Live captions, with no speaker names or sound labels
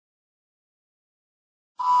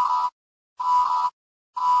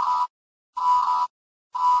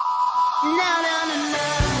Hi,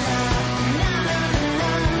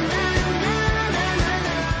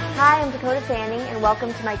 I'm Dakota and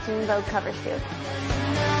welcome to my Teen Vogue cover shoot.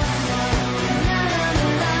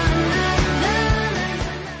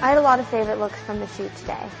 I had a lot of favorite looks from the shoot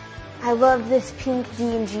today. I loved this pink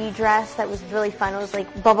D&G dress that was really fun. It was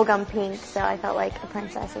like bubblegum pink, so I felt like a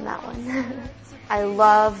princess in that one. I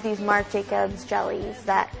love these Marc Jacobs jellies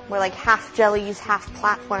that were like half jellies, half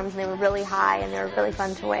platforms, and they were really high and they were really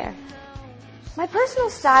fun to wear. My personal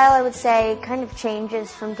style, I would say, kind of changes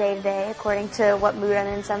from day to day according to what mood I'm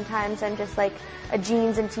in. Sometimes I'm just like a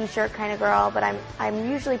jeans and t-shirt kind of girl, but I'm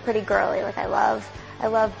usually pretty girly. Like I love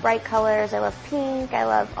bright colors, I love pink, I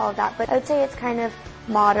love all of that. But I would say it's kind of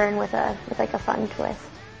modern with like a fun twist.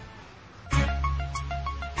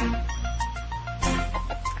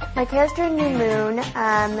 My character in New Moon,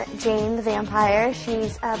 Jane the vampire,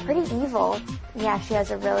 she's pretty evil. Yeah, she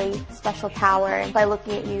has a really special power, and by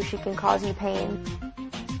looking at you, she can cause you pain.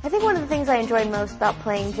 I think one of the things I enjoyed most about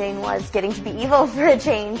playing Jane was getting to be evil for a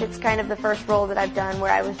change. It's kind of the first role that I've done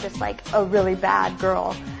where I was just like a really bad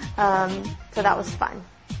girl, so that was fun.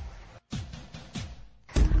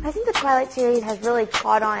 I think the Twilight series has really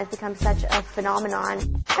caught on. It's become such a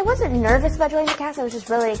phenomenon. I wasn't nervous about joining the cast. I was just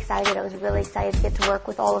really excited. I was really excited to get to work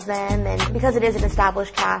with all of them. And because it is an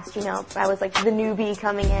established cast, you know, I was like the newbie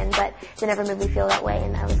coming in, but it never made me feel that way.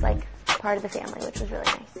 And I was like part of the family, which was really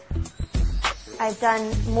nice. I've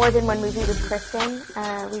done more than one movie with Kristen.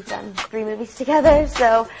 We've done 3 movies together.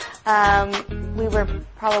 So we were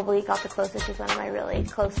probably got the closest. She's one of my really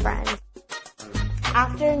close friends.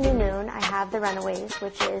 After New Moon, I have The Runaways,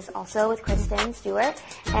 which is also with Kristen Stewart,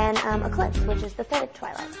 and Eclipse, which is the 3rd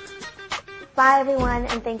Twilight. Bye, everyone,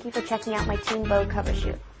 and thank you for checking out my Teen Vogue cover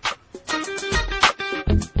shoot.